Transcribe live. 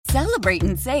Celebrate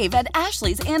and save at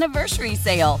Ashley's Anniversary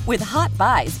Sale. With Hot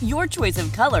Buys, your choice of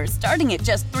colors starting at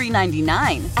just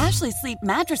 $3.99. Ashley Sleep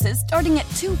mattresses starting at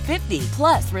 $2.50.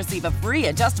 Plus, receive a free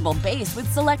adjustable base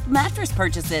with select mattress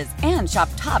purchases. And shop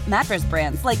top mattress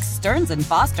brands like Stearns &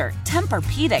 Foster,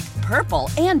 Tempur-Pedic, Purple,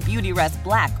 and Beautyrest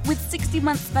Black with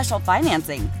 60-month special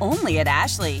financing. Only at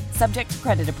Ashley. Subject to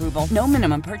credit approval. No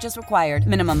minimum purchase required.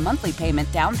 Minimum monthly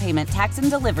payment, down payment, tax, and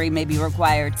delivery may be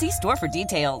required. See store for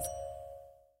details.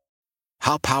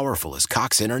 How powerful is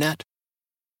Cox Internet?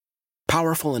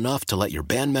 Powerful enough to let your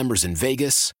band members in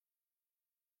Vegas,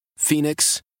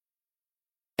 Phoenix,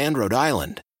 and Rhode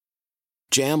Island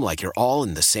jam like you're all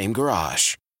in the same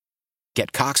garage.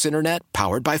 Get Cox Internet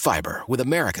powered by fiber with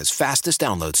America's fastest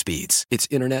download speeds. It's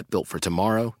internet built for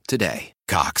tomorrow, today.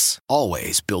 Cox,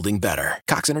 always building better.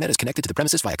 Cox Internet is connected to the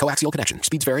premises via coaxial connection.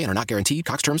 Speeds vary and are not guaranteed.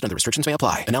 Cox terms and other restrictions may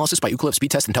apply. Analysis by Ookla Speed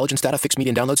Test Intelligence Data. Fixed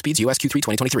median download speeds. US Q3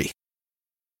 2023.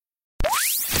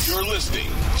 You're listening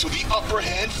to the Upper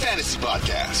Hand Fantasy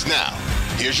Podcast. Now,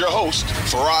 here's your host,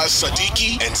 Faraz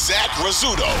Sadiki and Zach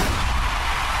Rizzuto.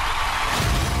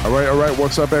 All right.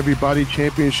 What's up, everybody?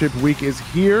 Championship week is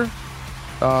here.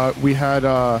 We had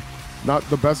not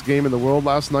the best game in the world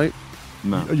last night.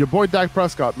 No. Your boy Dak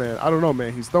Prescott, man. I don't know,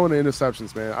 man. He's throwing the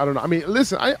interceptions, man. I don't know. I mean,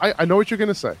 listen, I know what you're going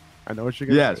to say.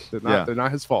 They're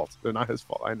not his fault. They're not his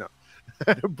fault. I know.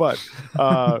 but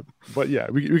yeah,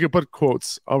 we can put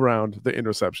quotes around the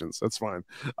interceptions. That's fine.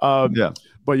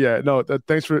 But yeah, no.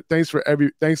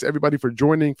 Thanks everybody for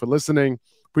joining, for listening.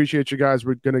 Appreciate you guys.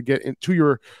 We're gonna get into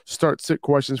your start-sit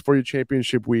questions for your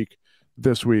championship week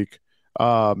this week.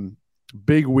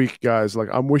 Big week, guys. Like,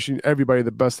 I'm wishing everybody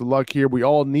the best of luck here. We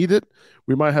all need it.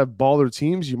 We might have baller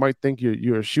teams. You might think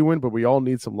you're a shoo-in, but we all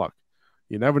need some luck.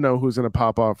 You never know who's gonna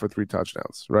pop off for 3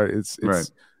 touchdowns, right?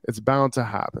 It's bound to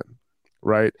happen.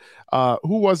 Right.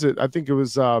 Who was it? I think it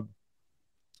was,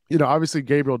 obviously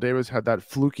Gabriel Davis had that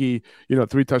fluky,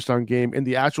 3 touchdown game in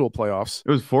the actual playoffs. It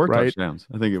was 4 right? touchdowns.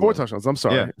 I think it was 4 touchdowns. I'm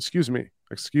sorry. Yeah. Excuse me.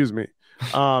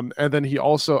 And then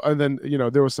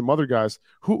there were some other guys.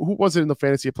 Who was it in the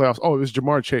fantasy playoffs? Oh, it was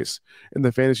Jamar Chase in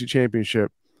the fantasy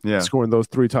championship. Yeah. Scoring those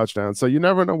 3 touchdowns. So you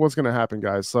never know what's going to happen,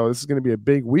 guys. So this is going to be a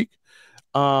big week.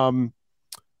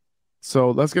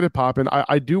 So let's get it popping.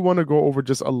 I do want to go over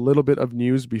just a little bit of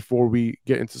news before we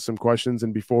get into some questions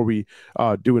and before we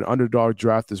do an underdog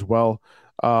draft as well.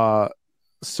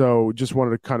 So just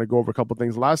wanted to kind of go over a couple of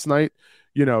things. Last night,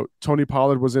 Tony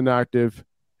Pollard was inactive.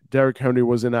 Derrick Henry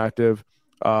was inactive.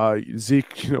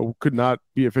 Zeke, could not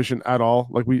be efficient at all.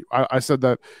 Like I said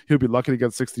that he'll be lucky to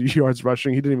get 60 yards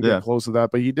rushing. He didn't even get close to that,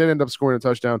 but he did end up scoring a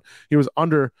touchdown. He was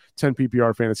under 10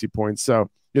 PPR fantasy points. So,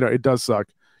 it does suck.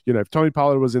 If Tony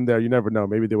Pollard was in there, you never know.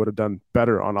 Maybe they would have done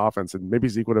better on offense, and maybe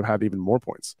Zeke would have had even more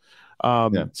points.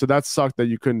 So that sucked that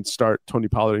you couldn't start Tony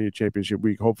Pollard in your championship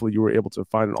week. Hopefully you were able to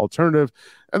find an alternative.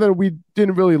 And then we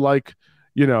didn't really like,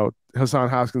 Hassan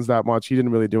Haskins that much. He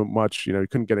didn't really do much. He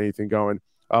couldn't get anything going.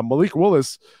 Malik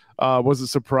Willis was a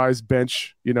surprise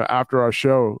bench, after our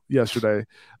show yesterday.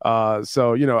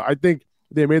 So, I think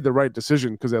they made the right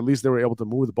decision because at least they were able to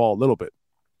move the ball a little bit,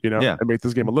 and make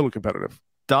this game a little competitive.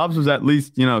 Dobbs was at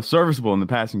least, serviceable in the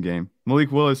passing game.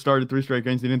 Malik Willis started 3 straight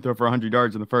games. He didn't throw for 100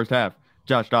 yards in the first half.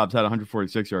 Josh Dobbs had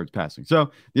 146 yards passing.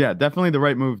 So, yeah, definitely the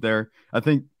right move there. I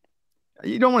think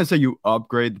you don't want to say you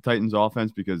upgrade the Titans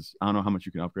offense because I don't know how much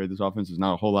you can upgrade this offense. There's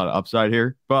not a whole lot of upside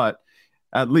here, but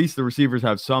at least the receivers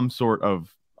have some sort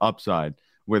of upside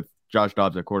with Josh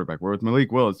Dobbs at quarterback, where with Malik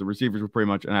Willis, the receivers were pretty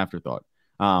much an afterthought.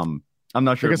 I'm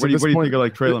not sure. What do you think of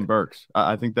like Treylon Burks?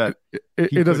 I think that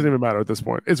it doesn't even matter at this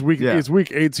point. It's week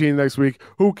 18 next week.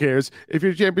 Who cares? If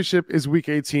your championship is week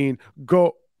 18,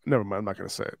 go. Never mind. I'm not going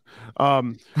to say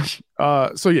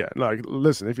it. So yeah, like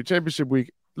listen, if your championship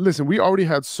week, we already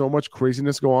had so much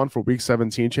craziness go on for week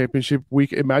 17 championship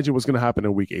week. Imagine what's going to happen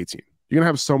in week 18. You're going to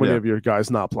have so many of your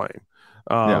guys not playing.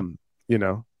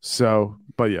 So,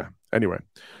 but yeah. Anyway,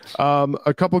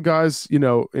 a couple guys,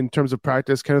 in terms of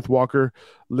practice, Kenneth Walker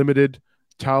limited,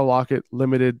 Tyler Lockett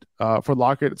limited. For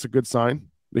Lockett, it's a good sign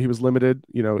that he was limited.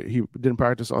 He didn't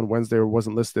practice on Wednesday or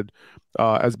wasn't listed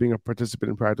as being a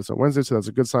participant in practice on Wednesday. So that's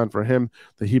a good sign for him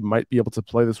that he might be able to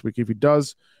play this week. If he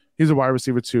does, he's a wide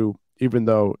receiver too, even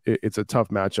though it's a tough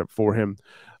matchup for him.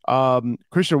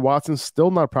 Christian Watson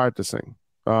still not practicing.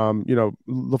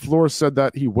 LaFleur said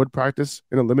that he would practice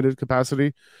in a limited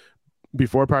capacity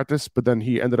before practice, but then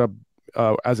he ended up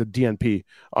as a DNP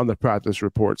on the practice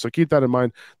report. So keep that in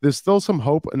mind. There's still some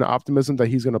hope and optimism that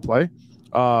he's going to play.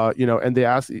 And they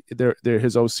asked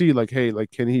his OC, like, hey,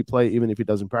 like, can he play even if he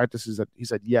doesn't practice? He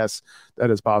said, yes, that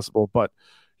is possible. But,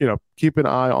 keep an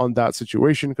eye on that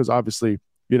situation because obviously,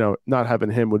 not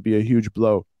having him would be a huge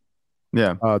blow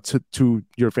Yeah. To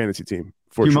your fantasy team.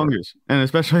 For humongous. Sure. And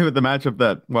especially with the matchup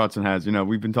that Watson has.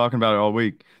 We've been talking about it all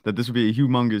week that this would be a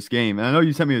humongous game. And I know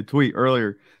you sent me a tweet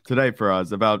earlier today for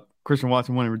us about Christian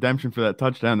Watson winning redemption for that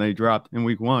touchdown that he dropped in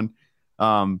week 1.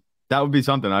 That would be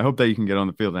something. I hope that you can get on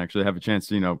the field and actually have a chance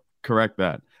to, correct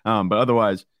that. But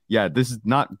otherwise, yeah, this is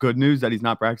not good news that he's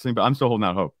not practicing, but I'm still holding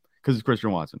out hope because it's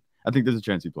Christian Watson. I think there's a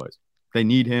chance he plays. They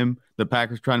need him. The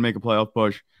Packers trying to make a playoff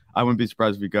push. I wouldn't be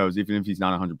surprised if he goes, even if he's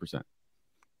not 100%.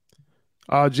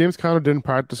 James Conner didn't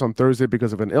practice on Thursday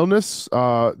because of an illness.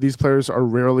 These players are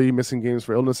rarely missing games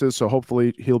for illnesses, so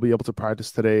hopefully he'll be able to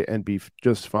practice today and be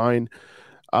just fine.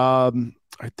 I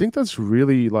think that's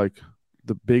really like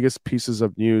the biggest pieces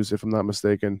of news, if I'm not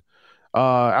mistaken.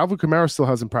 Alvin Kamara still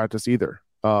hasn't practiced either,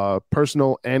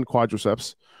 personal and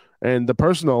quadriceps. And the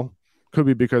personal could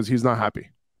be because he's not happy.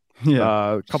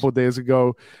 Yeah. A couple of days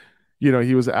ago,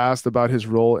 he was asked about his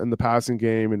role in the passing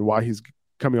game and why he's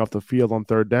coming off the field on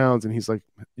third downs, and he's like,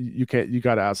 you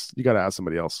got to ask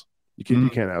somebody else. You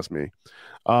can't ask me.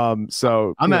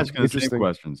 So I'm asking the same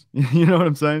questions. You know what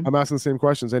I'm saying? I'm asking the same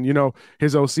questions. And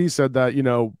his OC said that,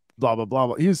 blah blah blah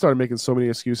blah. He started making so many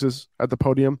excuses at the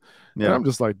podium. Yeah. And I'm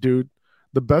just like, dude,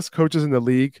 the best coaches in the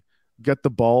league get the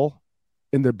ball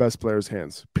in their best players'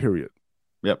 hands, period.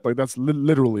 Yep. Like that's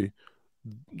literally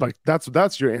like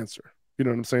that's your answer. You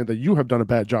know what I'm saying? That you have done a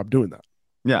bad job doing that.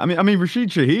 Yeah, I mean, Rashid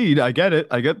Shaheed, I get it.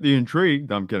 I get the intrigue.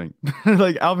 No, I'm kidding.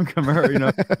 Like Alvin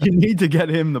Kamara, you need to get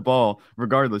him the ball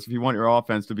regardless if you want your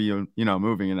offense to be,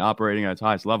 moving and operating at its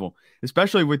highest level,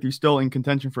 especially with you still in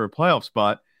contention for a playoff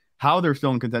spot. How they're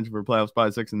still in contention for a playoff spot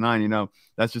at 6-9,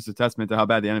 that's just a testament to how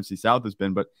bad the NFC South has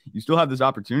been. But you still have this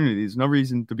opportunity. There's no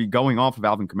reason to be going off of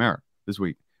Alvin Kamara this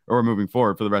week or moving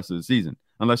forward for the rest of the season.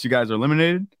 Unless you guys are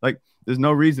eliminated, like there's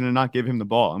no reason to not give him the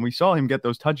ball. And we saw him get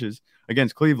those touches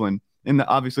against Cleveland in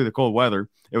obviously the cold weather.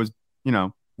 It was,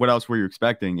 what else were you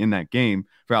expecting in that game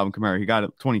for Alvin Kamara? He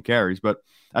got 20 carries, but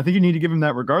I think you need to give him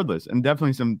that regardless, and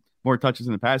definitely some more touches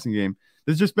in the passing game.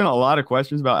 There's just been a lot of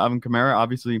questions about Alvin Kamara.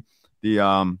 Obviously,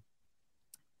 the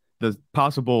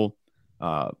possible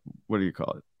what do you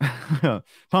call it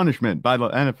punishment by the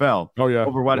NFL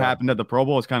over what happened at the Pro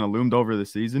Bowl has kind of loomed over the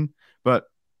season, but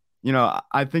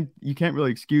I think you can't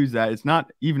really excuse that. It's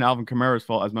not even Alvin Kamara's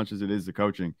fault as much as it is the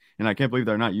coaching. And I can't believe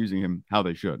they're not using him how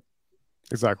they should.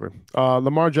 Exactly.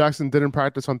 Lamar Jackson didn't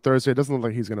practice on Thursday. It doesn't look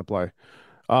like he's going to play.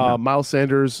 Miles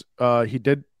Sanders, he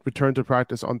did return to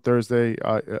practice on Thursday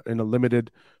in a limited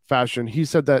fashion. He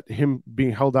said that him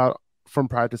being held out from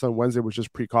practice on Wednesday was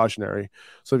just precautionary.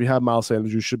 So if you have Miles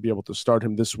Sanders, you should be able to start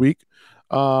him this week.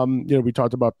 We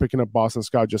talked about picking up Boston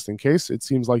Scott just in case. It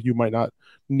seems like you might not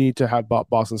need to have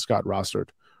Boston Scott rostered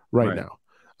right now.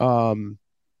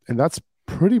 And that's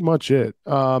pretty much it.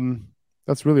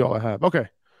 That's really all I have. Okay.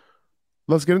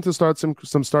 Let's get into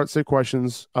some start-sit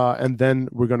questions, and then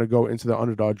we're going to go into the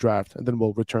underdog draft, and then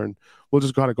we'll return. We'll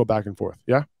just kind of go back and forth.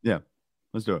 Yeah? Yeah.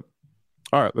 Let's do it.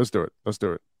 All right. Let's do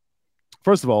it.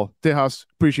 First of all, Tejas,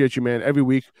 appreciate you, man. Every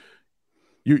week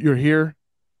you're here.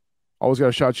 Always got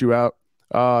to shout you out.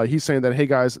 He's saying that, hey,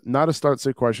 guys, not a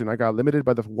start-sit question. I got limited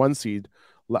by the 1 seed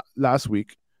last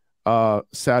week.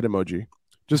 Sad emoji.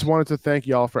 Just wanted to thank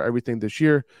y'all for everything this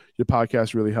year. Your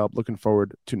podcast really helped. Looking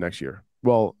forward to next year.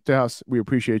 Well, Tejas, we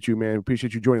appreciate you, man. We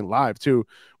appreciate you joining live, too,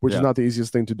 which is not the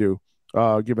easiest thing to do,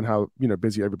 given how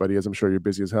busy everybody is. I'm sure you're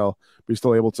busy as hell. But you're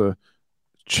still able to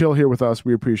chill here with us.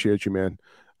 We appreciate you, man,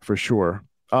 for sure.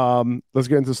 Let's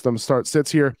get into some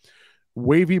start-sits here.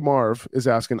 Wavy Marv is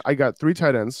asking, I got 3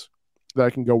 tight ends that I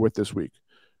can go with this week.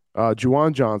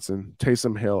 Juwan Johnson,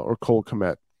 Taysom Hill, or Cole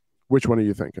Kmet. Which one are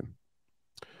you thinking?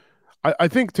 I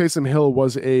think Taysom Hill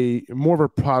was more of a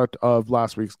product of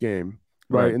last week's game,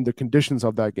 right? In the conditions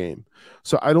of that game.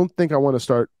 So I don't think I want to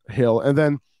start Hill. And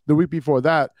then the week before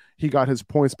that, he got his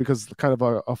points because kind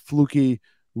of a fluky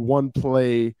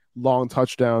one-play long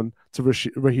touchdown to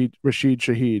Rashid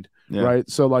Shaheed, right?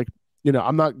 So,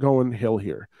 I'm not going Hill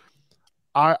here.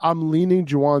 I'm leaning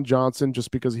Juwan Johnson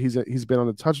just because he's been on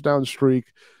a touchdown streak.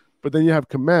 But then you have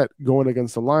Kmet going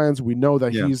against the Lions. We know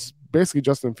that he's basically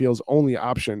Justin Fields' only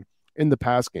option in the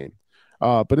pass game.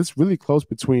 But it's really close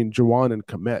between Juwan and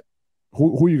Kmet.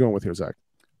 Who are you going with here, Zach?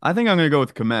 I think I'm going to go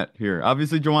with Kmet here.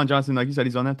 Obviously, Juwan Johnson, like you said,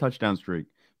 he's on that touchdown streak.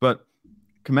 But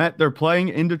Kmet, they're playing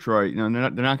in Detroit. They're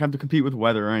not going to have to compete with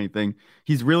weather or anything.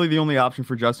 He's really the only option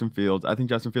for Justin Fields. I think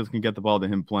Justin Fields can get the ball to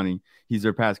him plenty. He's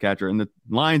their pass catcher. And the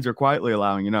Lions are quietly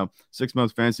allowing, 6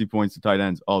 most fantasy points to tight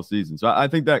ends all season. So I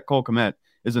think that Cole Kmet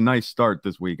is a nice start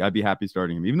this week. I'd be happy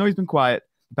starting him, even though he's been quiet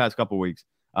the past couple of weeks.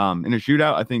 In a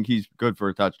shootout, I think he's good for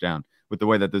a touchdown with the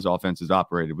way that this offense is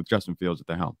operated with Justin Fields at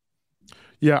the helm.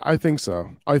 Yeah, I think so.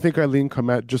 I think I lean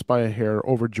Komet just by a hair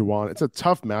over Juwan. It's a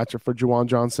tough matchup for Juwan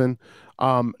Johnson.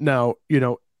 Now,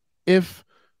 if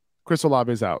Chris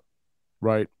Olave is out,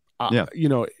 right? Yeah.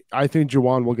 I think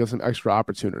Juwan will get some extra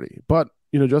opportunity. But,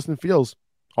 Justin Fields,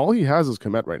 all he has is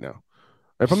Komet right now.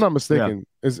 If I'm not mistaken,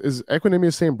 is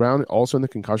Equanimeous St. Brown also in the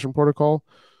concussion protocol?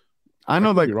 I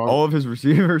know like all of his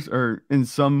receivers are in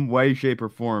some way, shape, or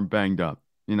form banged up.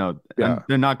 And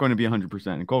they're not going to be 100%.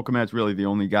 And Cole Kmet's really the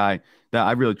only guy that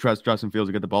I really trust Justin Fields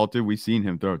to get the ball to. We've seen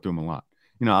him throw it to him a lot.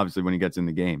 Obviously when he gets in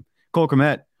the game. Cole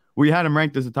Kmet, we had him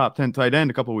ranked as a top 10 tight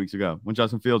end a couple of weeks ago when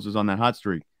Justin Fields was on that hot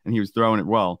streak and he was throwing it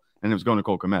well and it was going to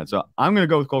Cole Kmet. So I'm going to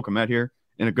go with Cole Kmet here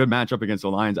in a good matchup against the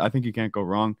Lions. I think he can't go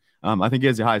wrong. I think he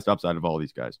has the highest upside of all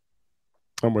these guys.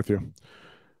 I'm with you.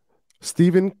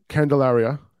 Steven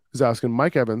Candelaria is asking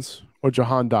Mike Evans or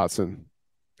Jahan Dotson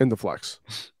in the flex.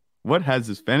 What has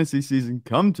this fantasy season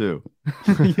come to?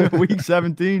 Week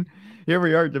 17, here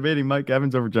we are debating Mike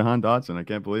Evans over Jahan Dotson. I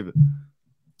can't believe it.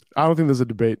 I don't think there's a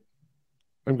debate.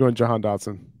 I'm going Jahan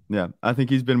Dotson. Yeah, I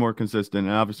think he's been more consistent,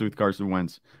 and obviously with Carson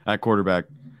Wentz at quarterback,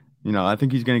 I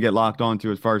think he's going to get locked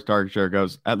onto as far as target share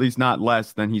goes, at least not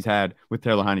less than he's had with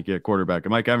Taylor Heineke at quarterback.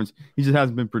 And Mike Evans, he just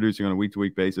hasn't been producing on a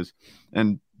week-to-week basis.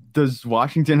 And does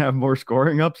Washington have more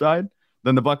scoring upside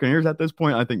than the Buccaneers at this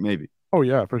point? I think maybe. Oh,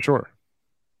 yeah, for sure.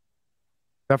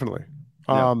 Definitely.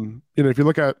 Yeah. If you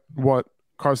look at what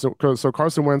Carson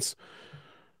Wentz,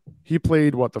 he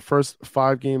played the first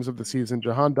 5 games of the season.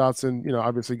 Jahan Dotson,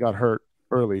 obviously got hurt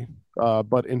early,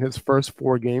 but in his first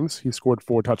 4 games, he scored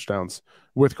 4 touchdowns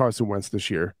with Carson Wentz this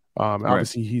year.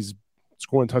 Obviously, he's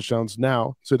scoring touchdowns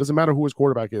now, so it doesn't matter who his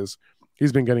quarterback is.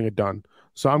 He's been getting it done.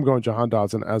 So I'm going Jahan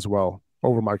Dotson as well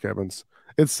over Mike Evans.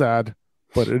 It's sad,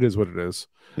 but it is what it is.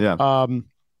 Yeah.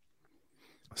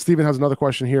 Steven has another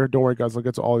question here. Don't worry, guys. I'll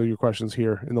get to all of your questions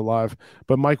here in the live.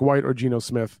 But Mike White or Geno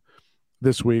Smith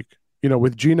this week?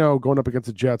 With Geno going up against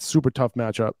the Jets, super tough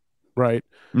matchup, right?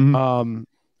 Mm-hmm.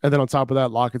 And then on top of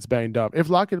that, Lockett's banged up. If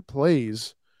Lockett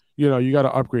plays, you got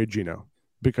to upgrade Geno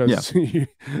because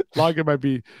Lockett might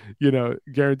be,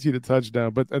 guaranteed a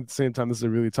touchdown. But at the same time, this is a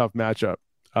really tough matchup.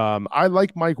 I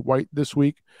like Mike White this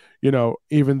week,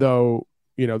 even though,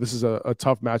 this is a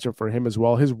tough matchup for him as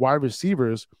well. His wide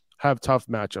receivers have tough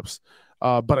matchups.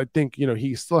 But I think,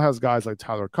 he still has guys like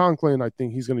Tyler Conklin. I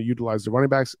think he's going to utilize the running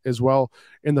backs as well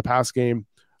in the pass game.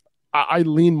 I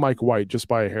lean Mike White just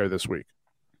by a hair this week.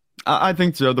 I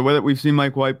think so. The way that we've seen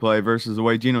Mike White play versus the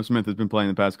way Geno Smith has been playing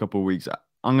the past couple of weeks,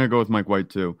 I'm going to go with Mike White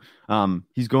too.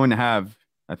 He's going to have,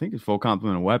 I think, his full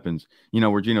complement of weapons,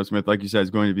 where Geno Smith, like you said,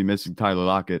 is going to be missing Tyler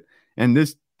Lockett. And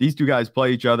these two guys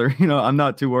play each other. I'm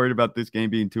not too worried about this game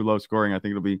being too low scoring. I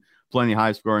think it'll be plenty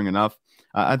high scoring enough.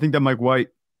 I think that Mike White,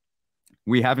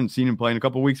 we haven't seen him play in a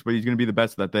couple of weeks, but he's going to be the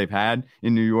best that they've had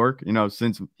in New York,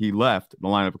 since he left the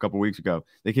lineup a couple of weeks ago.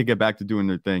 They could get back to doing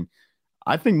their thing.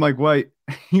 I think Mike White,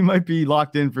 he might be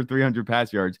locked in for 300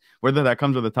 pass yards. Whether that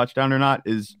comes with a touchdown or not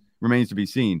remains to be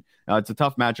seen. It's a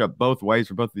tough matchup both ways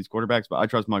for both of these quarterbacks, but I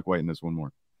trust Mike White in this one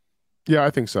more. Yeah,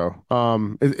 I think so.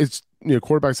 It's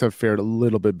quarterbacks have fared a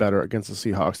little bit better against the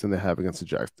Seahawks than they have against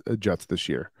the Jets this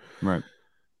year. Right.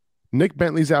 Nick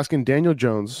Bentley's asking Daniel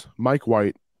Jones, Mike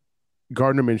White,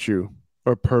 Gardner Minshew,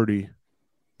 or Purdy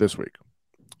this week.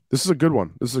 This is a good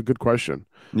one. This is a good question.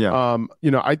 Yeah.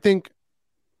 I think,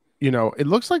 it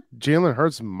looks like Jalen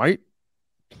Hurts might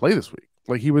play this week.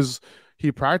 Like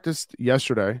he practiced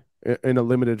yesterday in a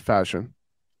limited fashion.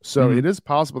 So it is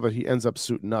possible that he ends up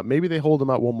suiting up. Maybe they hold him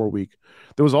out one more week.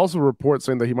 There was also a report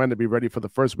saying that he might not be ready for the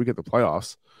first week of the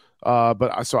playoffs.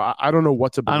 But I don't know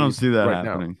what to believe. I don't see that right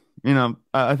happening. Now.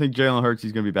 I think Jalen Hurts,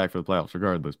 he's going to be back for the playoffs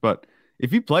regardless. But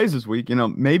if he plays this week,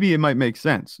 maybe it might make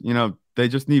sense. They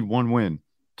just need one win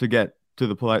to get to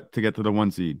the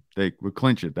 1 seed. They would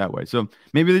clinch it that way. So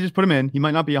maybe they just put him in. He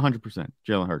might not be 100%,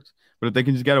 Jalen Hurts. But if they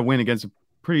can just get a win against a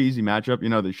pretty easy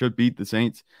matchup, they should beat the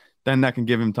Saints, then that can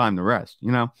give him time to rest.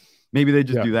 Maybe they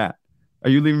just do that. Are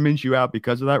you leaving Minshew out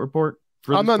because of that report?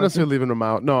 I'm not necessarily leaving him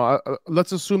out. No,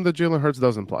 let's assume that Jalen Hurts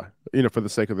doesn't play, for the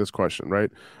sake of this question,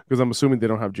 right? Because I'm assuming they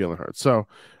don't have Jalen Hurts. So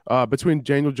between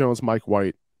Daniel Jones, Mike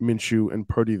White, Minshew, and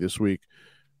Purdy this week,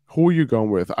 who are you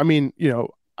going with? I mean,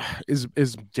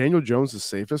 is Daniel Jones the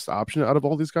safest option out of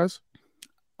all these guys?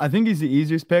 I think he's the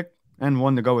easiest pick and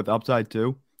one to go with upside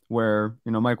too, where,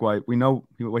 Mike White, we know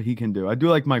what he can do. I do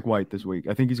like Mike White this week.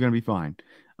 I think he's going to be fine.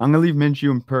 I'm going to leave Minshew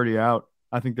and Purdy out.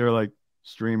 I think they're like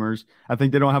streamers. I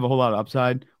think they don't have a whole lot of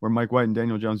upside where Mike White and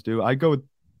Daniel Jones do. I go with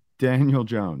Daniel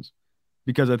Jones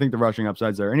because I think the rushing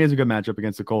upside's there. And he has a good matchup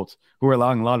against the Colts, who are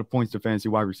allowing a lot of points to fantasy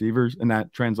wide receivers, and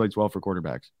that translates well for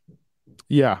quarterbacks.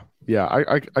 Yeah,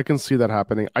 I can see that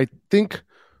happening. I think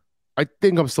I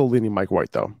think I'm still leaning Mike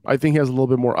White, though. I think he has a little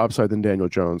bit more upside than Daniel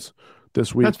Jones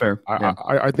this week. That's fair. Yeah.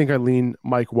 I think I lean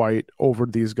Mike White over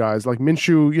these guys. Like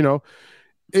Minshew, you know,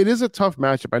 it is a tough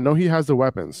matchup. I know he has the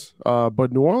weapons,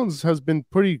 but New Orleans has been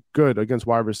pretty good against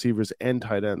wide receivers and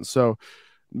tight ends. So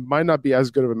might not be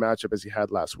as good of a matchup as he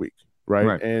had last week,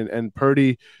 right? And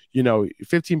Purdy, you know,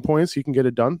 15 points, he can get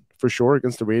it done for sure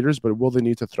against the Raiders, but will they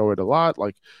need to throw it a lot?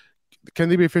 Like, can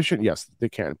they be efficient? Yes, they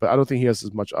can, but I don't think he has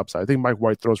as much upside. I think Mike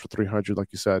White throws for 300, like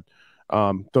you said,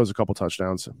 throws a couple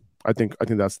touchdowns. I think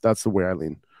that's the way I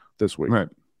lean this week. Right,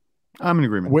 I'm in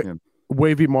agreement.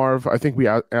 Wavy Marv, I think we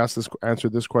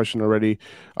answered this question already.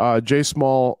 Jay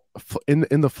Small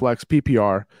in the flex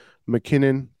PPR,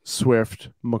 McKinnon, Swift,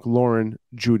 McLaurin,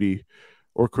 Judy,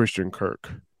 or Christian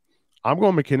Kirk. I'm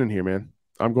going McKinnon here, man.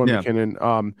 I'm going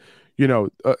McKinnon. You know,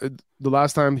 the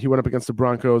last time he went up against the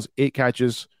Broncos, 8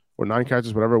 catches or 9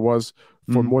 catches, whatever it was,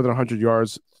 for more than 100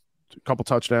 yards, a couple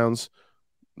touchdowns.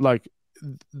 Like,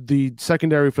 the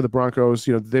secondary for the Broncos,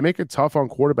 you know, they make it tough on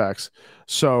quarterbacks.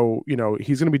 So, you know,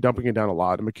 he's going to be dumping it down a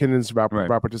lot. And McKinnon's route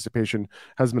participation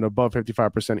has been above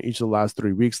 55% each of the last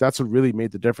 3 weeks. That's what really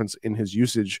made the difference in his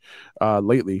usage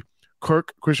lately.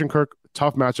 Christian Kirk,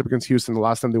 tough matchup against Houston. The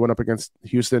last time they went up against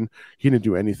Houston, he didn't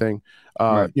do anything.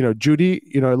 You know, Judy,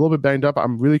 you know, a little bit banged up.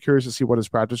 I'm really curious to see what his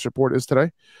practice report is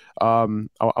today. I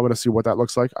want to see what that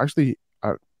looks like. Actually,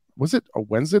 was it a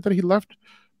Wednesday that he left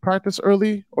practice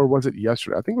early, or was it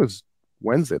yesterday? I think it was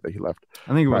Wednesday that he left.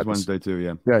 I think it was Wednesday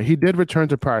too. Yeah, he did return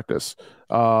to practice,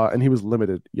 and he was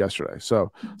limited yesterday.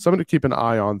 So something to keep an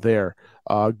eye on there.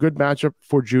 Good matchup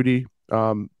for Judy.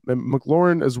 And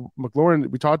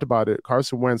McLaurin, we talked about it.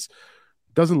 Carson Wentz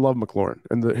doesn't love McLaurin,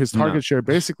 and his target share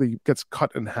basically gets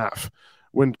cut in half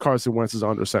when Carson Wentz is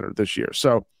under center this year.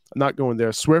 So I'm not going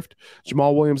there. Swift,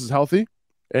 Jamal Williams is healthy.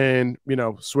 And, you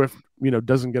know, Swift, you know,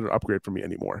 doesn't get an upgrade from me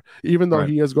anymore, even though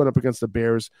he is going up against the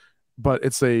Bears, but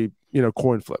it's a, you know,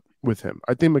 coin flip with him.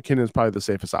 I think McKinnon is probably the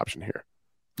safest option here.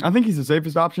 I think he's the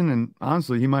safest option, and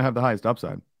honestly, he might have the highest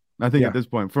upside. I think at this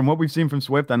point, from what we've seen from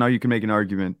Swift, I know you can make an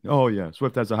argument. Oh, yeah,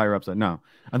 Swift has a higher upside. No,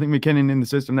 I think McKinnon in the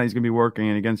system that he's going to be working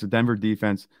in against the Denver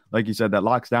defense, like you said, that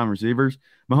locks down receivers.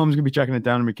 Mahomes is going to be checking it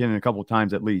down to McKinnon a couple of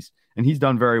times at least, and he's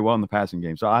done very well in the passing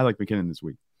game. So I like McKinnon this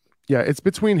week. Yeah, it's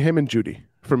between him and Judy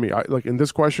for me. Like in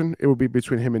this question, it would be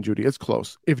between him and Judy. It's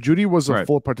close. If Judy was a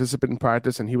full participant in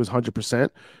practice and he was 100%,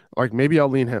 like maybe I'll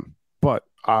lean him. But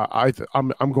I'm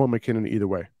going McKinnon either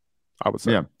way, I would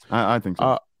say. Yeah, I think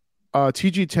so.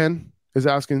 TG10 is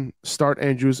asking, start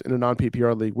Andrews in a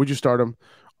non-PPR league. Would you start him?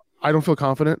 I don't feel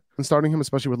confident in starting him,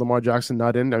 especially with Lamar Jackson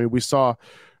not in. I mean, we saw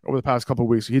over the past couple of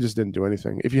weeks, he just didn't do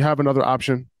anything. If you have another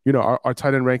option, you know, our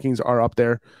tight end rankings are up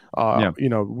there. You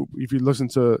know, if you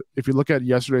look at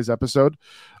yesterday's episode,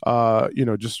 you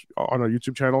know, just on our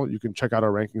YouTube channel, you can check out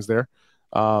our rankings there.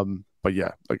 But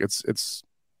yeah, like it's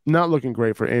not looking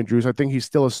great for Andrews. I think he's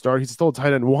still a start. He's still a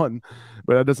tight end 1,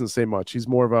 but that doesn't say much. He's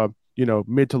more of a, you know,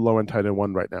 mid to low end tight end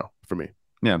 1 right now for me.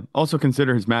 Yeah. Also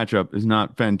consider his matchup is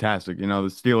not fantastic. You know, the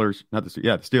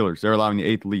Steelers, they're allowing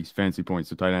the 8th least fantasy points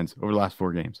to tight ends over the last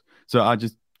 4 games. So I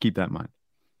just keep that in mind.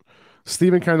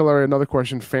 Stephen Candelaria, another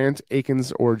question. Fant,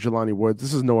 Akins, or Jelani Woods?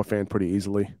 This is Noah Fant pretty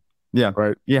easily. Yeah.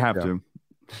 Right? You have to.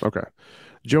 Okay.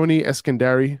 Joni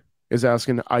Eskandari is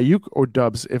asking, Ayuk or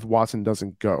Dubs if Watson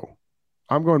doesn't go?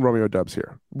 I'm going Romeo Dubs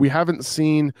here. We haven't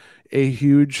seen a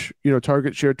huge, you know,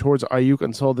 target share towards Ayuk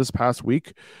until this past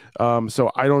week.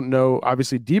 So I don't know.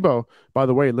 Obviously, Debo, by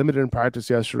the way, limited in practice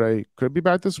yesterday, could be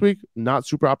back this week. Not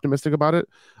super optimistic about it.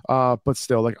 But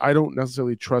still, like, I don't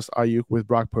necessarily trust Ayuk with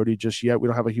Brock Purdy just yet. We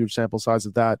don't have a huge sample size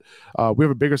of that. We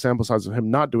have a bigger sample size of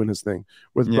him not doing his thing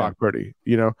with Brock Purdy,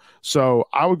 you know. So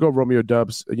I would go Romeo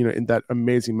Dubs, you know, in that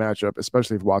amazing matchup,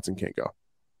 especially if Watson can't go.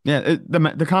 Yeah,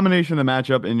 the combination of the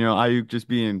matchup and, you know, Ayuk just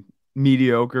being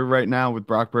mediocre right now with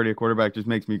Brock Purdy at quarterback just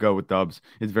makes me go with Dubs.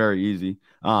 It's very easy.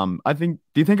 Do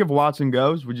you think if Watson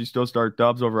goes, would you still start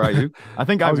Dubs over Ayuk? I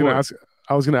think I was going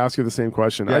to ask you the same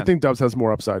question. Yeah. I think Dubs has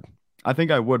more upside. I think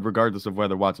I would, regardless of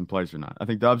whether Watson plays or not. I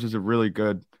think Dubs is a really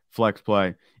good flex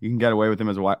play. You can get away with him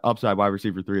as a upside wide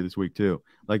receiver 3 this week too.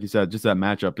 Like you said, just that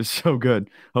matchup is so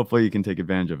good. Hopefully you can take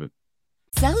advantage of it.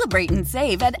 Celebrate and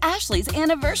save at Ashley's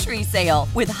Anniversary Sale.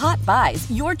 With Hot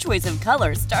Buys, your choice of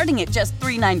colors starting at just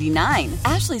 $3.99.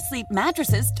 Ashley Sleep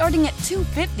mattresses starting at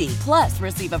 $2.50. Plus,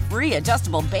 receive a free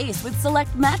adjustable base with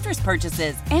select mattress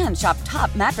purchases. And shop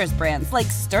top mattress brands like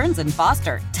Stearns &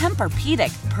 Foster,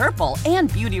 Tempur-Pedic, Purple,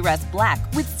 and Beautyrest Black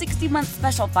with 60-month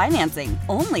special financing.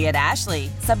 Only at Ashley.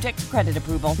 Subject to credit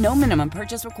approval. No minimum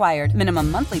purchase required. Minimum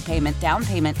monthly payment, down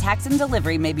payment, tax, and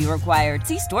delivery may be required.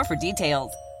 See store for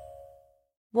details.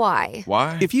 Why?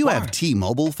 Why? If you have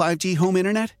T-Mobile 5G home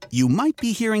internet, you might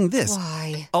be hearing this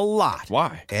Why? a lot.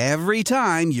 Why? Every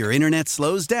time your internet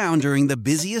slows down during the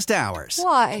busiest hours.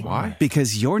 Why? Why?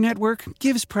 Because your network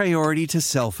gives priority to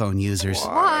cell phone users.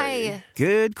 Why?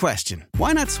 Good question.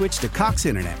 Why not switch to Cox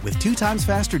Internet with 2 times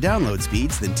faster download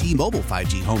speeds than T-Mobile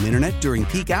 5G home internet during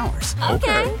peak hours?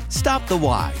 Okay. Stop the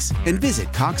whys and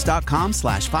visit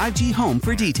cox.com/5G home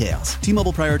for details.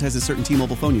 T-Mobile prioritizes certain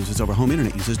T-Mobile phone users over home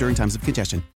internet users during times of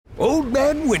congestion. Old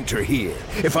Man Winter here.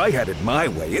 If I had it my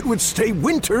way, it would stay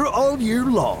winter all year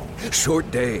long.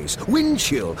 Short days, wind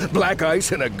chill, black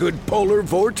ice, and a good polar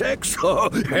vortex.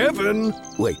 Oh, heaven.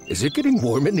 Wait, is it getting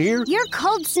warm in here? Your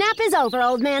cold snap is over,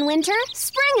 Old Man Winter.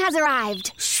 Spring has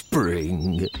arrived.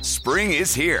 Spring. Spring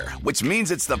is here, which means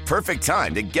it's the perfect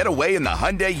time to get away in the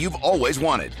Hyundai you've always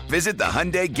wanted. Visit the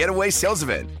Hyundai Getaway Sales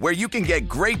Event, where you can get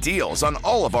great deals on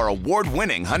all of our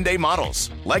award-winning Hyundai models,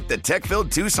 like the tech-filled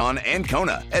Tucson and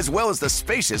Kona, as well as the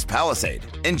spacious Palisade.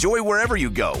 Enjoy wherever you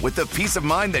go with the peace of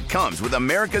mind that comes with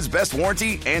America's best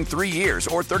warranty and 3 years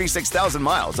or 36,000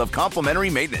 miles of complimentary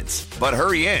maintenance. But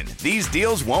hurry in, these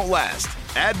deals won't last.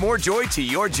 Add more joy to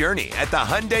your journey at the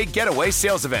Hyundai Getaway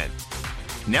Sales Event.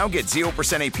 Now get 0%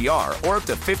 APR or up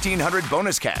to $1,500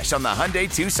 bonus cash on the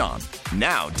Hyundai Tucson.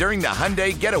 Now, during the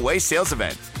Hyundai Getaway Sales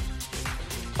Event.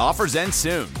 Offers end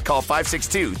soon. Call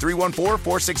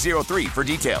 562-314-4603 for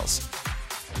details.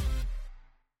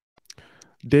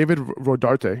 David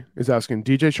Rodarte is asking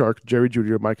DJ Chark, Jerry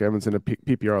Jeudy, or Mike Evans in a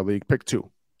PPR league. Pick 2.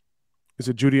 Is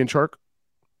it Jeudy and Chark?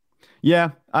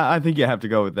 Yeah, I think you have to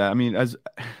go with that. I mean, as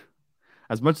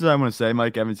much as I want to say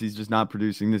Mike Evans, he's just not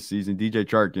producing this season. DJ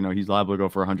Chark, he's liable to go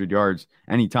for 100 yards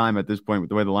anytime at this point with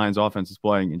the way the Lions offense is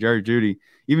playing. And Jerry Jeudy,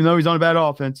 even though he's on a bad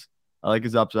offense, I like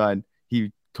his upside.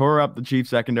 He tore up the Chiefs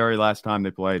secondary last time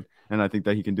they played, and I think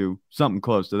that he can do something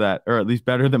close to that, or at least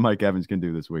better than Mike Evans can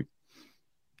do this week.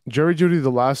 Jerry Jeudy,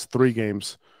 the last 3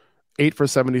 games, 8 for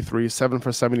 73, 7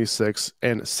 for 76,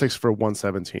 and 6 for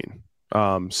 117.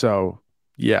 So,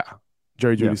 yeah,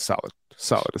 Jerry Jeudy's solid,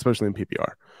 especially in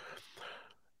PPR.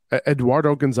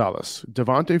 Eduardo Gonzalez,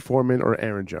 Devontae Foreman, or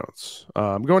Aaron Jones?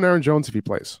 I'm going Aaron Jones if he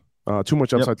plays. Too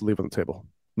much upside to leave on the table.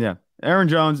 Yeah, Aaron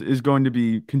Jones is going to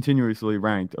be continuously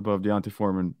ranked above Deontay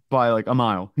Foreman by like a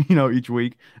mile, each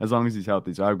week, as long as he's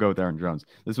healthy. So I would go with Aaron Jones.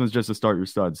 This one's just a start your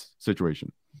studs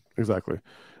situation. Exactly.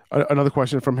 Another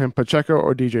question from him, Pacheco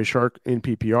or DJ Chark in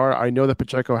PPR? I know that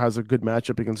Pacheco has a good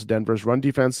matchup against Denver's run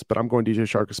defense, but I'm going DJ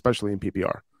Chark, especially in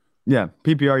PPR. Yeah,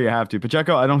 PPR you have to.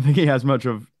 Pacheco, I don't think he has much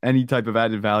of any type of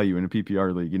added value in a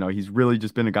PPR league. He's really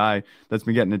just been a guy that's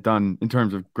been getting it done in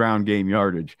terms of ground game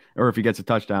yardage. Or if he gets a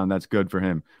touchdown, that's good for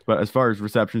him. But as far as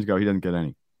receptions go, he doesn't get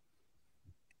any.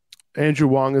 Andrew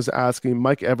Wong is asking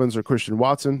Mike Evans or Christian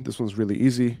Watson. This one's really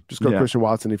easy. Just go Christian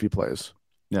Watson if he plays.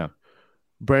 Yeah.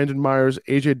 Brandon Myers,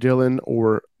 AJ Dillon,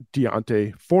 or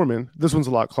Deontay Foreman. This one's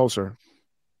a lot closer.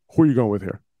 Who are you going with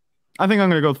here? I think I'm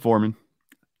going to go with Foreman.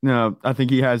 I think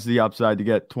he has the upside to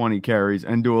get 20 carries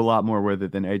and do a lot more with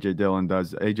it than AJ Dillon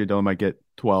does. AJ Dillon might get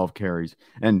 12 carries,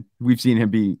 and we've seen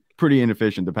him be pretty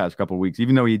inefficient the past couple of weeks.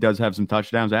 Even though he does have some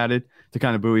touchdowns added to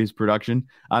kind of buoy his production,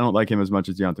 I don't like him as much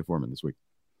as Deontay Foreman this week.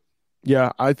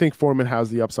 Yeah, I think Foreman has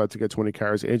the upside to get 20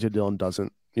 carries. AJ Dillon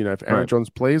doesn't. If Aaron Jones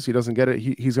plays, he doesn't get it.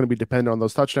 He's going to be dependent on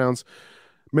those touchdowns.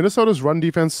 Minnesota's run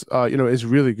defense, is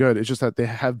really good. It's just that they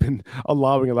have been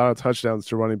allowing a lot of touchdowns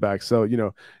to running backs. So,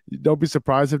 don't be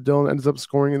surprised if Dillon ends up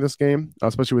scoring in this game,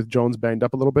 especially with Jones banged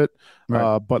up a little bit.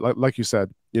 Right. But like you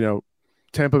said,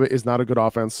 Tampa is not a good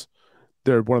offense.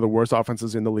 They're one of the worst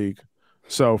offenses in the league.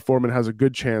 So Foreman has a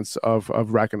good chance of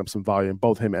racking up some volume,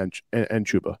 both him and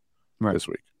Chuba this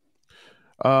week.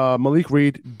 Malik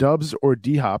Reed, Dubs or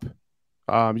D-Hop?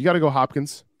 You got to go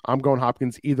Hopkins. I'm going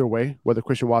Hopkins either way, whether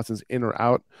Christian Watson's in or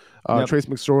out. Trace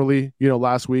McSorley,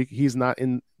 last week, he's not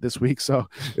in this week, so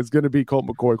it's going to be Colt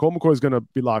McCoy. Colt McCoy is going to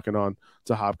be locking on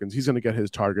to Hopkins. He's going to get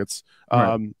his targets.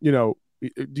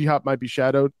 D-Hop might be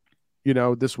shadowed,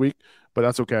 this week, but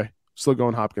that's okay. Still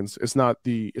going Hopkins. It's not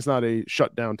a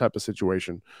shutdown type of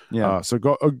situation. Yeah. So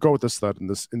go with the stud in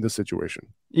this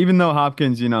situation. Even though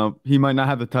Hopkins, he might not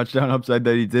have the touchdown upside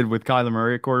that he did with Kyler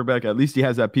Murray at quarterback, at least he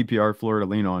has that PPR floor to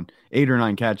lean on. 8 or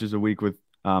 9 catches a week with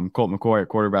Colt McCoy at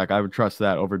quarterback. I would trust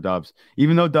that over Dubs.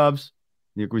 Even though Dubs,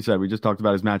 like we said, we just talked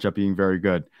about his matchup being very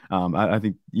good. I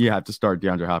think you have to start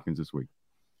DeAndre Hopkins this week.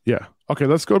 Yeah. Okay,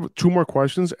 let's go 2 more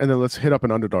questions, and then let's hit up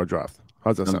an underdog draft.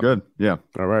 How's that sound? Good. Yeah.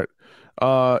 All right.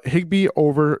 Higbee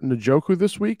over Njoku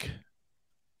this week.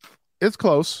 It's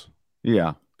close.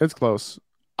 Yeah. It's close.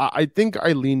 I think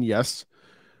I lean yes.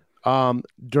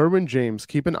 Derwin James,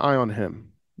 keep an eye on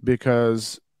him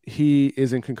because he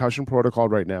is in concussion protocol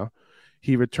right now.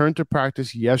 He returned to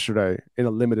practice yesterday in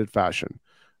a limited fashion.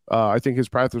 I think his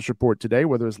practice report today,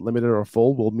 whether it's limited or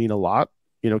full, will mean a lot.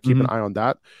 Keep an eye on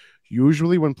that.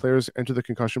 Usually when players enter the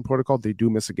concussion protocol, they do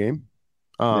miss a game.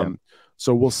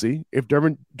 So we'll see. If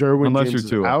Derwin James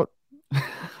is out.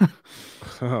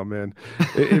 Oh, man.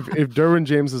 if Derwin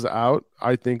James is out,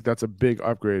 I think that's a big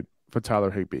upgrade for Tyler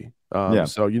Higbee.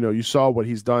 So, you saw what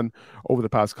he's done over the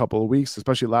past couple of weeks,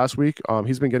 especially last week.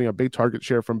 He's been getting a big target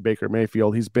share from Baker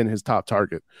Mayfield. He's been his top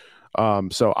target.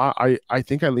 So I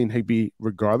think I lean Higbee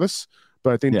regardless,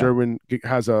 but I think Derwin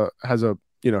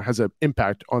has an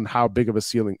impact on how big of a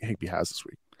ceiling Higbee has this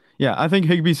week. Yeah, I think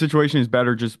Higbee's situation is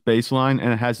better just baseline,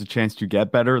 and it has a chance to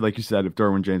get better, like you said, if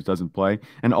Derwin James doesn't play.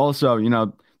 And also,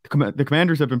 the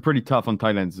Commanders have been pretty tough on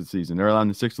tight ends this season. They're allowing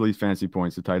the 6th least fantasy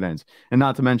points to tight ends. And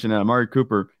not to mention that Amari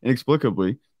Cooper,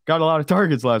 inexplicably, got a lot of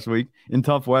targets last week in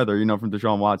tough weather, from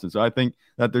Deshaun Watson. So I think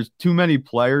that there's too many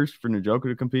players for Njoku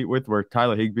to compete with, where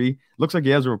Tyler Higbee looks like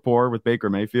he has a rapport with Baker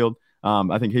Mayfield.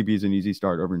 I think Higbee is an easy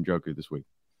start over Njoku this week.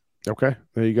 Okay,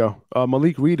 there you go.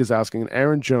 Malik Reed is asking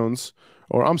Aaron Jones,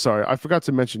 or I'm sorry, I forgot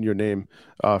to mention your name,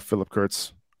 Philip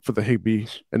Kurtz, for the Higbee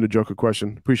and the Joker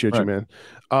question. Appreciate you, man.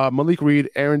 Malik Reed,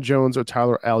 Aaron Jones, or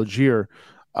Tyler Algier.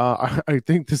 I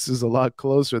think this is a lot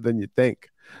closer than you think.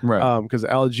 Right. Because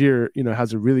Algier,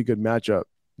 has a really good matchup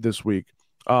this week.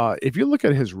 If you look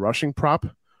at his rushing prop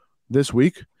this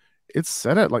week, it's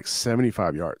set at like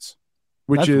 75 yards,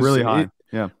 which is really high.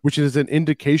 Which is an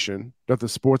indication that the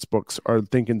sports books are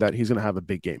thinking that he's going to have a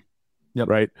big game. Yep.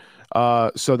 Right.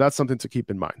 So that's something to keep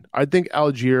in mind. I think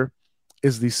Algier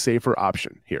is the safer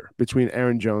option here between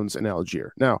Aaron Jones and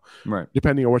Algier. Now,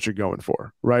 depending on what you're going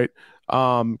for, right?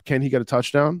 Can he get a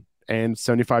touchdown and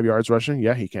 75 yards rushing?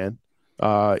 Yeah, he can.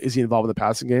 Is he involved in the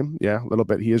passing game? Yeah, a little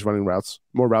bit. He is running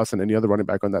more routes than any other running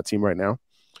back on that team right now.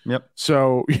 Yep.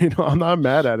 So, I'm not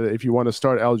mad at it if you want to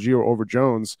start Algier over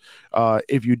Jones,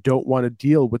 if you don't want to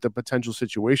deal with the potential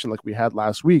situation like we had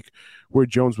last week where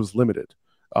Jones was limited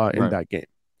in that game,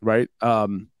 right?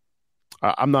 I'm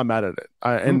not mad at it.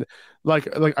 And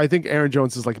I think Aaron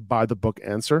Jones is like by the book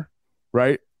answer,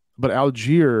 right? But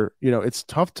Algier, it's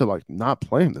tough to not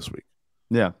play him this week.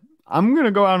 Yeah. I'm going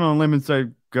to go out on a limb and say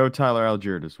go Tyler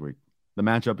Algier this week. The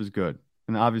matchup is good.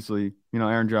 And obviously,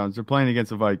 Aaron Jones, they're playing against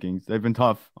the Vikings. They've been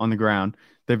tough on the ground.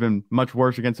 They've been much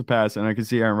worse against the pass, and I can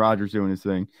see Aaron Rodgers doing his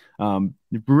thing.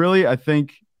 Really, I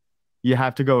think you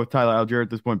have to go with Tyler Algier at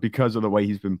this point because of the way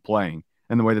he's been playing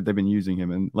and the way that they've been using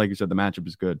him. And like you said, the matchup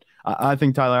is good. I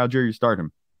think Tyler Algier, you start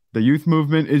him. The youth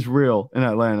movement is real in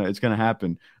Atlanta. It's going to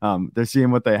happen. They're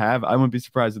seeing what they have. I wouldn't be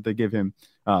surprised if they give him,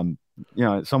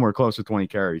 somewhere close to 20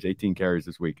 carries, 18 carries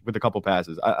this week with a couple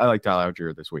passes. I like Tyler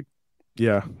Algier this week.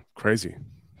 Yeah, crazy.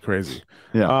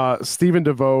 Yeah. Stephen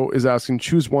DeVoe is asking,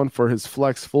 choose one for his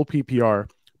flex full PPR: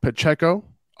 Pacheco,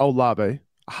 Olave,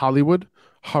 Hollywood,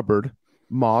 Hubbard,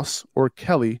 Moss, or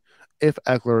Kelly if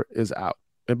Eckler is out.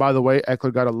 And by the way,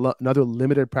 Eckler got another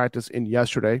limited practice in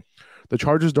yesterday. The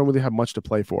Chargers don't really have much to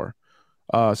play for,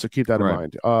 so keep that in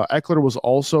mind. Eckler was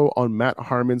also on Matt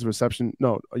Harmon's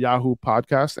Yahoo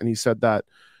podcast, and he said that,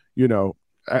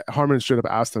 Harmon straight up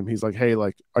asked him, he's like, hey,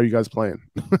 are you guys playing?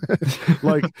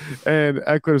 And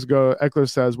Eckler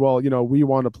says, well, we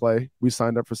want to play. We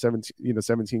signed up for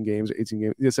 17 games,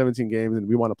 18 games, 17 games, and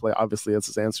we want to play. Obviously, that's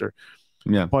his answer.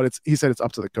 Yeah. But he said it's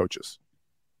up to the coaches.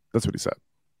 That's what he said.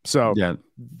 So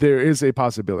there is a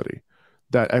possibility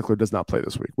that Eckler does not play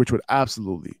this week, which would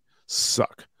absolutely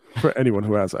suck for anyone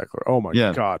who has Eckler. Oh my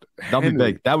God. That'd be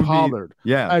big. That would Pollard.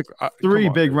 Be, three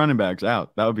big running backs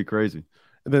out. That would be crazy.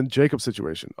 And then Jacob's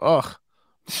situation. Ugh,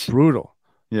 brutal.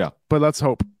 Yeah. But let's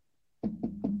hope.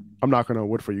 I'm not going to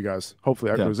wood for you guys.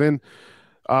 Hopefully Eckler's in.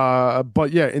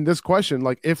 But yeah, in this question,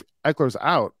 if Eckler's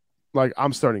out,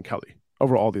 I'm starting Kelly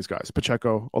over all these guys: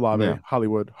 Pacheco, Olave,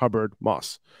 Hollywood, Hubbard,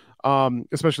 Moss.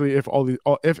 Especially if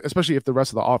the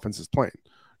rest of the offense is playing,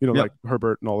 like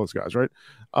Herbert and all those guys, right?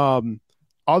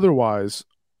 Otherwise,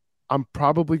 I'm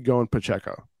probably going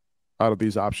Pacheco out of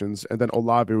these options, and then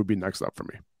Olave would be next up for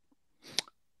me.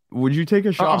 Would you take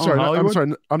a shot? I'm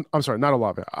sorry, not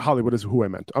Olave. Hollywood is who I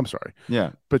meant. I'm sorry.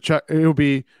 Yeah, it will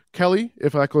be Kelly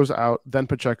if Eckler's out, then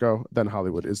Pacheco, then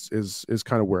Hollywood is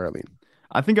kind of where I lean.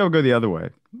 I think I would go the other way.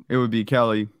 It would be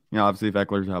Kelly, obviously if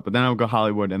Eckler's out, but then I would go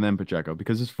Hollywood and then Pacheco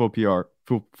because it's full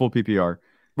PPR.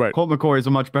 Right. Colt McCoy is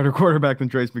a much better quarterback than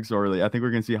Trace McSorley. I think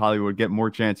we're going to see Hollywood get more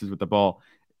chances with the ball.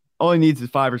 All he needs is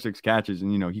 5 or 6 catches,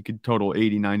 and he could total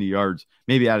 80, 90 yards,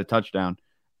 maybe add a touchdown.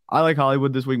 I like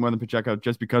Hollywood this week more than Pacheco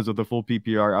just because of the full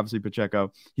PPR. Obviously,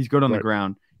 Pacheco, he's good on the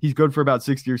ground. He's good for about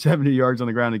 60 or 70 yards on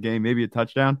the ground a game, maybe a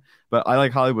touchdown. But I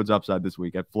like Hollywood's upside this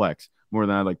week at flex more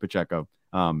than I like Pacheco.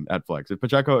 at flex. If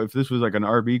this was like an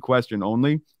RB question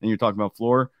only and you're talking about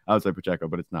floor, I would say Pacheco,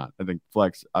 but it's not. I think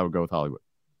flex, I would go with Hollywood.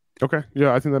 Okay.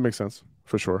 Yeah, I think that makes sense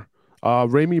for sure.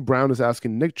 Ramey Brown is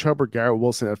asking Nick Chubb or Garrett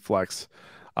Wilson at flex.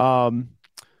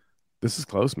 This is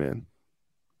close, man.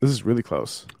 This is really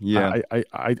close. Yeah.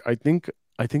 I think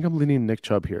I'm leaning Nick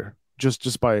Chubb here.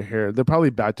 Just by a hair. They're probably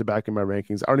back to back in my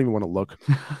rankings. I don't even want to look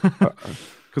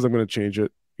because I'm going to change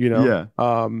it, Yeah.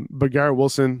 But Garrett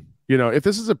Wilson, if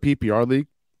this is a PPR league,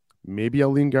 maybe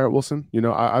I'll lean Garrett Wilson.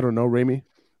 I don't know, Ramey,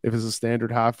 if it's a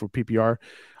standard half for PPR.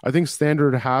 I think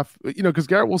standard half, because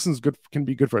Garrett Wilson's can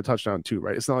be good for a touchdown too,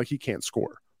 right? It's not like he can't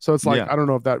score. So it's like, I don't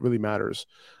know if that really matters.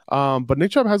 But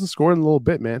Nick Chubb hasn't scored in a little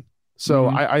bit, man. So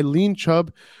I lean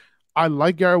Chubb. I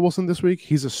like Garrett Wilson this week.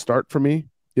 He's a start for me.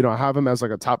 I have him as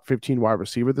like a top 15 wide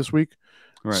receiver this week.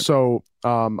 Right. So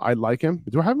I like him.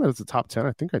 Do I have him as a top 10?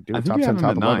 I think I do. I think top 10,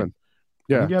 top 11.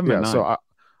 Yeah. So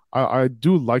I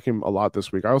do like him a lot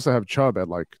this week. I also have Chubb at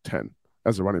like 10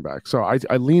 as a running back. So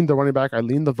I lean the running back. I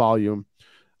lean the volume.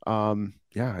 I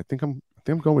think I'm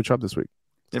going with Chubb this week.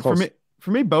 For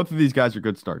me, both of these guys are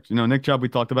good starts. Nick Chubb, we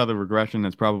talked about the regression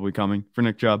that's probably coming for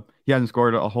Nick Chubb. He hasn't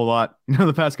scored a whole lot,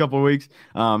 the past couple of weeks.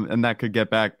 And that could get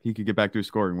back. He could get back to his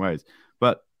scoring ways.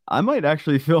 But I might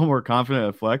actually feel more confident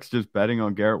at flex just betting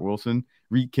on Garrett Wilson,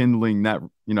 rekindling that,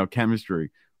 chemistry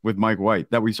with Mike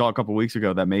White that we saw a couple of weeks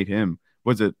ago that made him,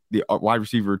 was it the wide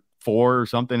receiver 4 or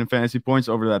something in fantasy points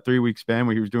over that 3-week span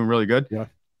where he was doing really good? Yeah.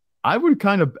 I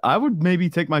would maybe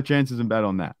take my chances and bet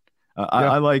on that.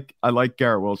 I like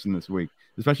Garrett Wilson this week,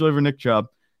 especially over Nick Chubb.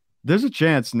 There's a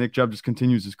chance Nick Chubb just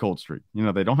continues his cold streak.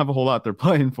 They don't have a whole lot they're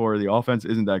playing for. The offense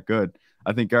isn't that good.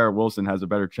 I think Garrett Wilson has a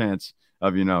better chance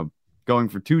of, going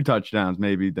for 2 touchdowns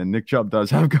maybe than Nick Chubb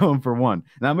does have going for 1.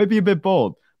 Now, it might be a bit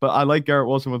bold, but I like Garrett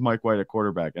Wilson with Mike White at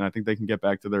quarterback, and I think they can get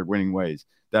back to their winning ways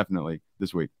definitely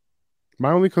this week.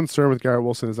 My only concern with Garrett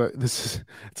Wilson is that it's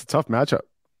a tough matchup.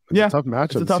 It's a tough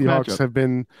matchup. The Seahawks have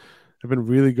been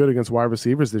really good against wide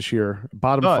receivers this year,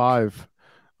 bottom 5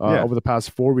 over the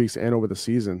past 4 weeks and over the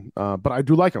season. But I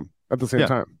do like him at the same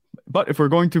time. But if we're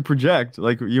going to project,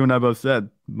 like you and I both said,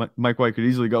 Mike White could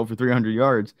easily go for 300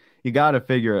 yards. You got to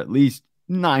figure at least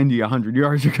 90, 100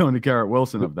 yards are going to Garrett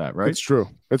Wilson of that, right? It's true.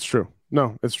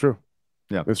 No, it's true.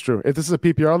 Yeah, it's true. If this is a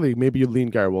PPR league, maybe you lean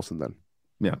Garrett Wilson then.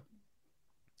 Yeah.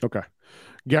 Okay.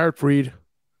 Garrett Freed,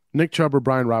 Nick Chubb or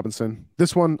Brian Robinson.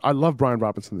 This one, I love Brian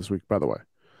Robinson this week, by the way.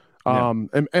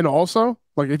 And also,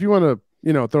 like, if you want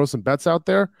to, throw some bets out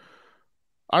there,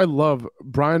 I love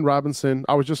Brian Robinson.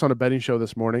 I was just on a betting show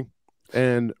this morning,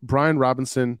 and Brian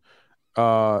Robinson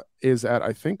is at,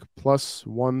 I think, plus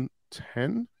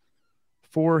 110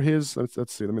 for his.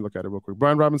 Let's see. Let me look at it real quick.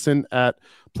 Brian Robinson at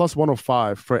plus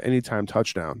 105 for anytime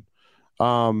touchdown.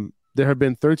 There have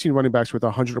been 13 running backs with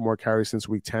 100 or more carries since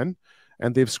week 10,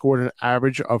 and they've scored an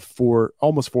average of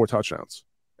almost 4 touchdowns.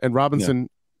 And Robinson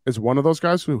is one of those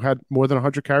guys who had more than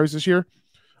 100 carries this year.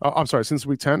 Since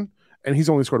week 10, and he's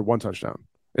only scored 1 touchdown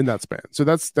in that span. So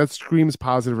that screams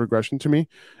positive regression to me.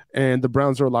 And the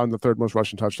Browns are allowing the 3rd most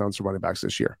rushing touchdowns to running backs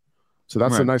this year. So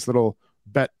that's a nice little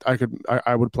bet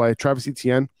I would play. Travis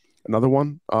Etienne, another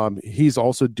one. He's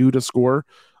also due to score.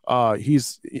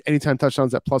 He's anytime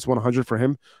touchdowns at plus 100 for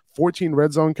him. 14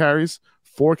 red zone carries,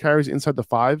 4 carries inside the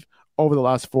 5 over the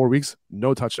last 4 weeks,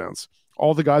 no touchdowns.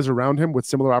 All the guys around him with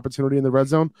similar opportunity in the red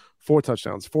zone, 4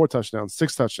 touchdowns,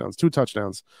 6 touchdowns, 2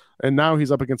 touchdowns. And now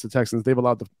he's up against the Texans. They've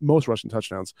allowed the most rushing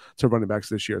touchdowns to running backs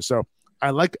this year. So I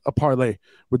like a parlay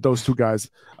with those 2 guys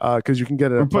because you can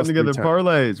get it. We're putting together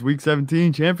parlays, week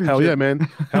 17 championship. Hell yeah,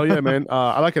 man.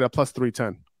 I like it at plus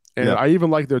 310. And I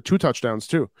even like their 2 touchdowns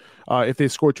too. If they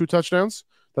score 2 touchdowns,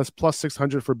 that's plus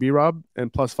 600 for B-Rob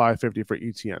and plus 550 for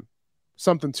ETN.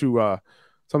 Something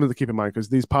to keep in mind, because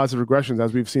these positive regressions,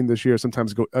 as we've seen this year,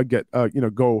 sometimes go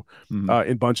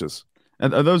in bunches.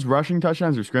 And are those rushing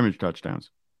touchdowns or scrimmage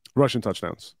touchdowns? Rushing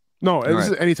touchdowns. No, this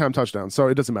is anytime touchdown, so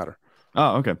it doesn't matter.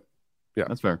 Oh, okay. Yeah,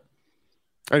 that's fair.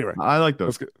 Anyway, I like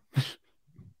those.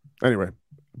 Anyway,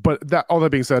 but all that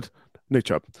being said, Nick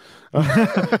Chubb.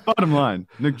 Bottom line,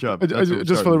 Nick Chubb.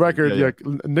 Just for the record,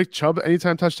 Nick Chubb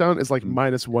anytime touchdown is like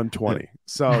minus 120.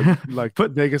 So like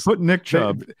put Nick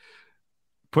Chubb.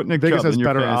 Put Nick Vegas Chubb has in your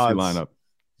better fantasy odds. lineup,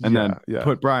 and then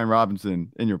put Brian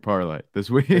Robinson in your parlay this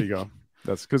week. There you go.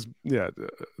 That's because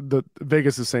the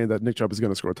Vegas is saying that Nick Chubb is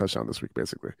going to score a touchdown this week,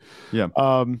 basically. Yeah.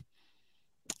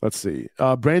 Let's see.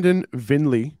 Brandon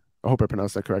Vinley. I hope I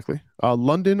pronounced that correctly.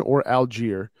 London or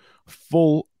Algier,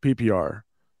 full PPR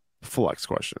flex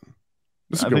question.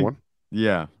 This is a good one.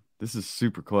 Yeah, this is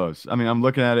super close. I mean, I'm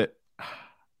looking at it.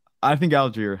 I think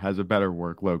Algier has a better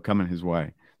workload coming his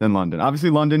way than London.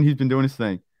 Obviously, London, he's been doing his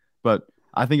thing, but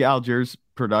I think Allgeier's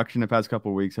production the past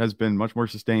couple of weeks has been much more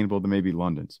sustainable than maybe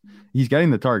London's. He's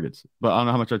getting the targets, but I don't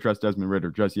know how much I trust Desmond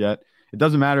Ridder just yet. It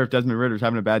doesn't matter if Desmond Ridder's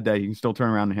having a bad day. He can still turn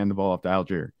around and hand the ball off to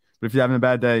Allgeier. But if he's having a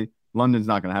bad day, London's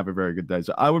not going to have a very good day.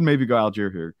 So I would maybe go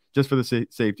Allgeier here just for the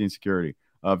safety and security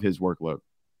of his workload.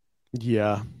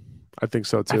 Yeah, I think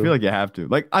so too. I feel like you have to.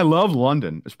 Like, I love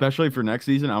London, especially for next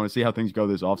season. I want to see how things go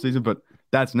this offseason, but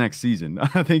that's next season.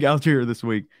 I think Allgeier this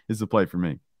week is the play for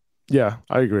me. Yeah,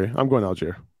 I agree. I'm going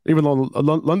Allgeier. Even though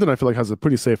London, I feel like, has a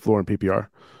pretty safe floor in PPR,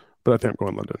 but I think I'm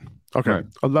going London. Okay. Right.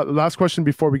 Last question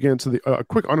before we get into the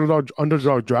quick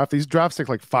underdog draft. These drafts take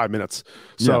like 5 minutes,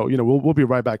 so we'll be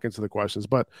right back into the questions.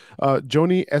 But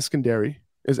Joni Eskandari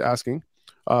is asking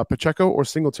Pacheco or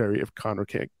Singletary if Connor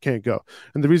can't go,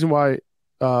 and the reason why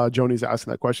Joni's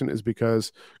asking that question is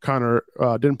because Connor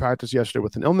didn't practice yesterday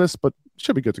with an illness, but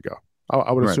should be good to go.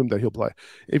 I would assume that he'll play.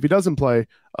 If he doesn't play,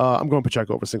 I'm going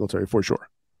Pacheco over Singletary for sure.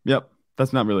 Yep.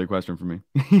 That's not really a question for me.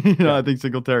 I think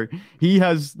Singletary, he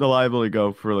has the liability to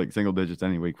go for like single digits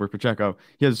any week. For Pacheco,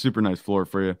 he has a super nice floor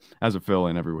for you as a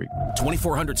fill-in every week.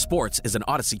 2400 Sports is an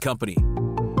Odyssey company.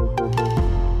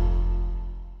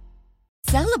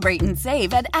 Celebrate and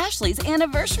save at Ashley's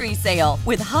Anniversary Sale.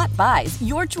 With Hot Buys,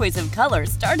 your choice of colors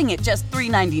starting at just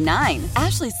 $3.99.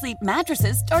 Ashley Sleep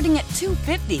mattresses starting at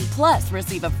 $2.50. Plus,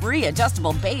 receive a free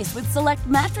adjustable base with select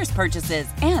mattress purchases.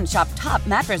 And shop top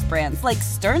mattress brands like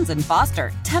Stearns &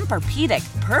 Foster,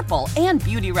 Tempur-Pedic, Purple, and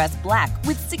Beautyrest Black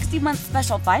with 60-month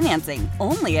special financing.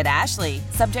 Only at Ashley.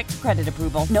 Subject to credit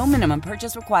approval. No minimum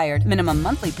purchase required. Minimum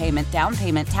monthly payment, down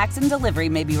payment, tax, and delivery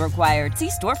may be required. See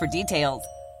store for details.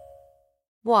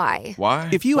 Why?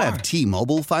 If you have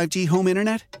T-Mobile 5G home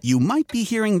internet, you might be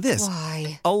hearing this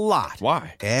a lot.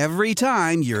 Why? Every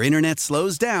time your internet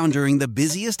slows down during the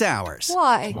busiest hours.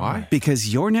 Why?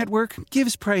 Because your network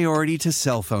gives priority to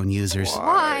cell phone users.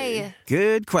 Why?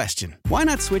 Good question. Why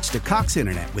not switch to Cox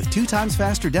Internet with 2 times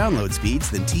faster download speeds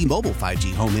than T-Mobile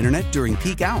 5G home internet during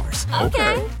peak hours?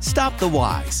 Okay. Stop the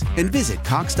whys and visit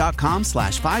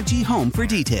cox.com/5G home for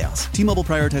details. T-Mobile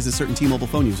prioritizes certain T-Mobile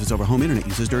phone users over home internet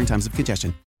users during times of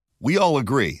congestion. We all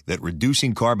agree that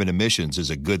reducing carbon emissions is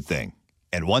a good thing.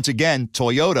 And once again,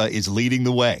 Toyota is leading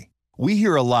the way. We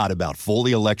hear a lot about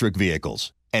fully electric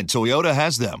vehicles, and Toyota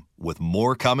has them, with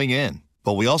more coming in.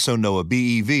 But we also know a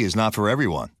BEV is not for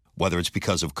everyone, whether it's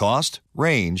because of cost,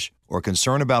 range, or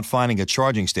concern about finding a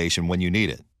charging station when you need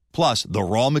it. Plus, the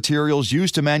raw materials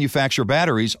used to manufacture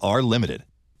batteries are limited.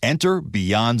 Enter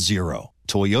Beyond Zero,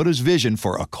 Toyota's vision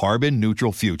for a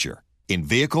carbon-neutral future. In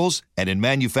vehicles and in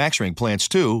manufacturing plants,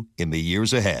 too, in the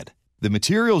years ahead. The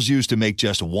materials used to make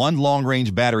just one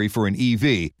long-range battery for an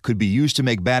EV could be used to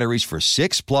make batteries for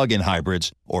 6 plug-in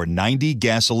hybrids or 90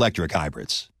 gas-electric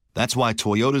hybrids. That's why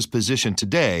Toyota's position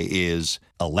today is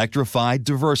electrified,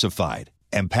 diversified,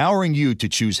 empowering you to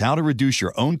choose how to reduce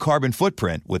your own carbon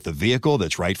footprint with the vehicle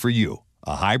that's right for you,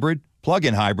 a hybrid,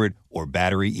 plug-in hybrid, or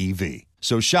battery EV.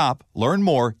 So shop, learn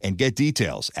more, and get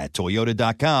details at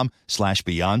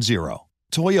toyota.com/beyond zero.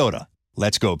 Toyota,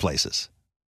 let's go places.